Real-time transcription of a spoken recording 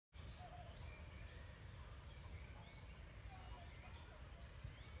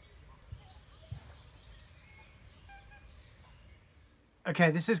Okay,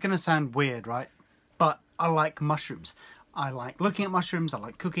 this is going to sound weird, right? But I like mushrooms. I like looking at mushrooms, I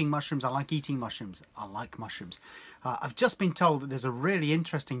like cooking mushrooms, I like eating mushrooms, I like mushrooms. I've just been told that there's a really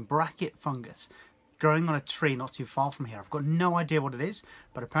interesting bracket fungus growing on a tree not too far from here. I've got no idea what it is,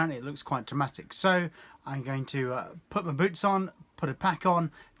 but apparently it looks quite dramatic. So I'm going to put my boots on, put a pack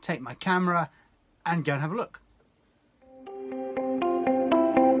on, take my camera and go and have a look.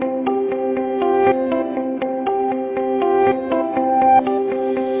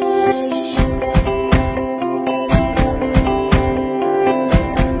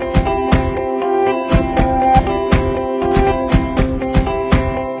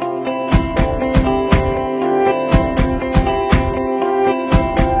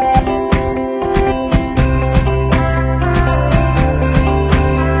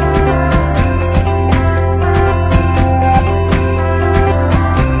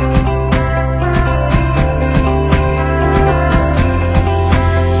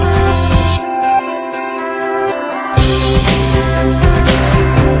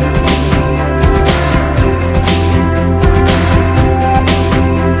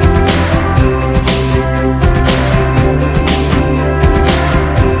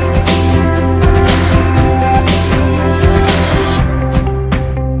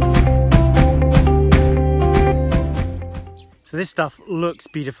 So this stuff looks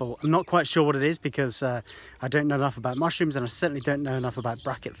beautiful. I'm not quite sure what it is because I don't know enough about mushrooms, and I certainly don't know enough about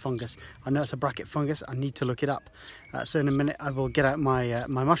bracket fungus. I know it's a bracket fungus. I need to look it up. So in a minute I will get out my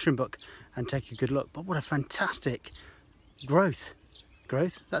my mushroom book and take a good look. But what a fantastic growth.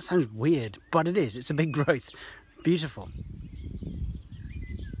 Growth? That sounds weird, but it is. It's a big growth. Beautiful.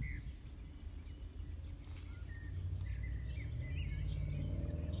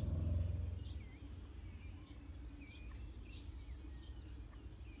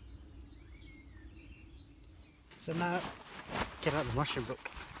 So now, get out the mushroom book,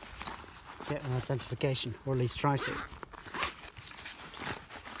 get an identification, or at least try to.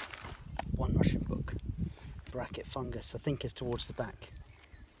 One mushroom book, bracket fungus, I think is towards the back,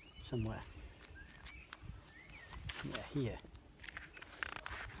 somewhere. Yeah, here.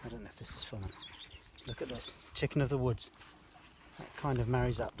 I don't know if this is fun. Look at this, chicken of the woods. That kind of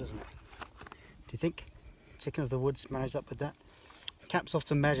marries up, doesn't it? Do you think chicken of the woods marries up with that? Caps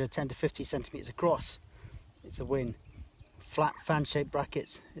often measure 10 to 50 centimetres across. It's a win. Flat fan-shaped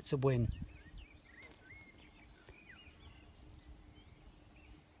brackets, it's a win.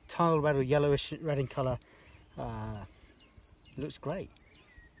 Tile red or yellowish red in colour, looks great.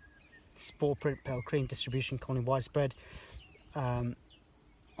 Spore print, pale cream distribution, commonly widespread on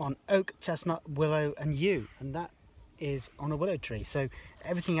oak, chestnut, willow and yew, and that is on a willow tree. So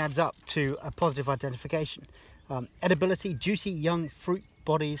everything adds up to a positive identification. Edibility, juicy young fruit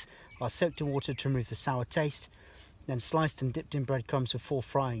bodies are soaked in water to remove the sour taste, then sliced and dipped in breadcrumbs before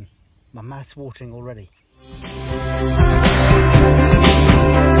frying. My mouth's watering already.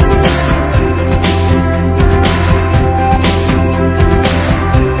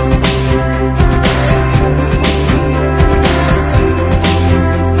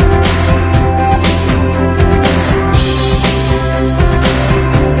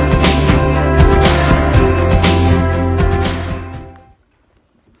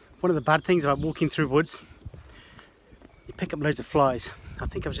 One of the bad things about walking through woods, you pick up loads of flies. I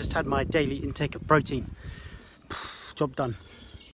think I've just had my daily intake of protein. Job done.